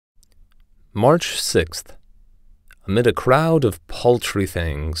March 6th. Amid a crowd of paltry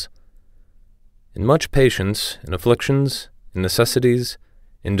things, in much patience, in afflictions, in necessities,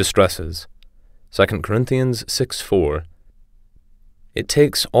 in distresses. 2 Corinthians 6:4. It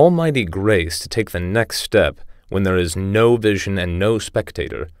takes almighty grace to take the next step when there is no vision and no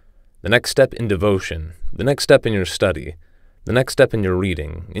spectator, the next step in devotion, the next step in your study, the next step in your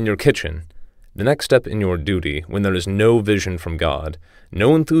reading, in your kitchen, the next step in your duty when there is no vision from God,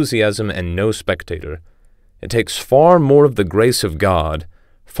 no enthusiasm and no spectator. It takes far more of the grace of God,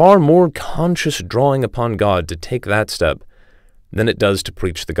 far more conscious drawing upon God to take that step than it does to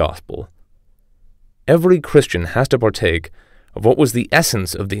preach the gospel. Every Christian has to partake of what was the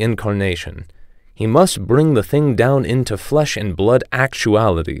essence of the incarnation. He must bring the thing down into flesh and blood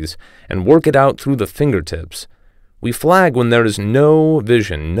actualities and work it out through the fingertips. We flag when there is no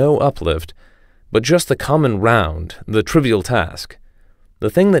vision, no uplift, but just the common round, the trivial task. The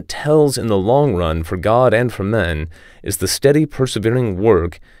thing that tells in the long run for God and for men is the steady, persevering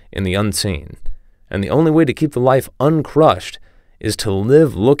work in the unseen. And the only way to keep the life uncrushed is to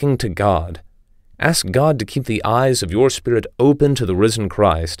live looking to God. Ask God to keep the eyes of your spirit open to the risen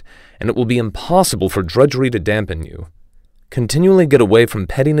Christ, and it will be impossible for drudgery to dampen you. Continually get away from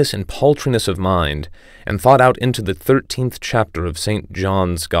pettiness and paltriness of mind, and thought out into the 13th chapter of St.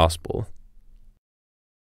 John's Gospel.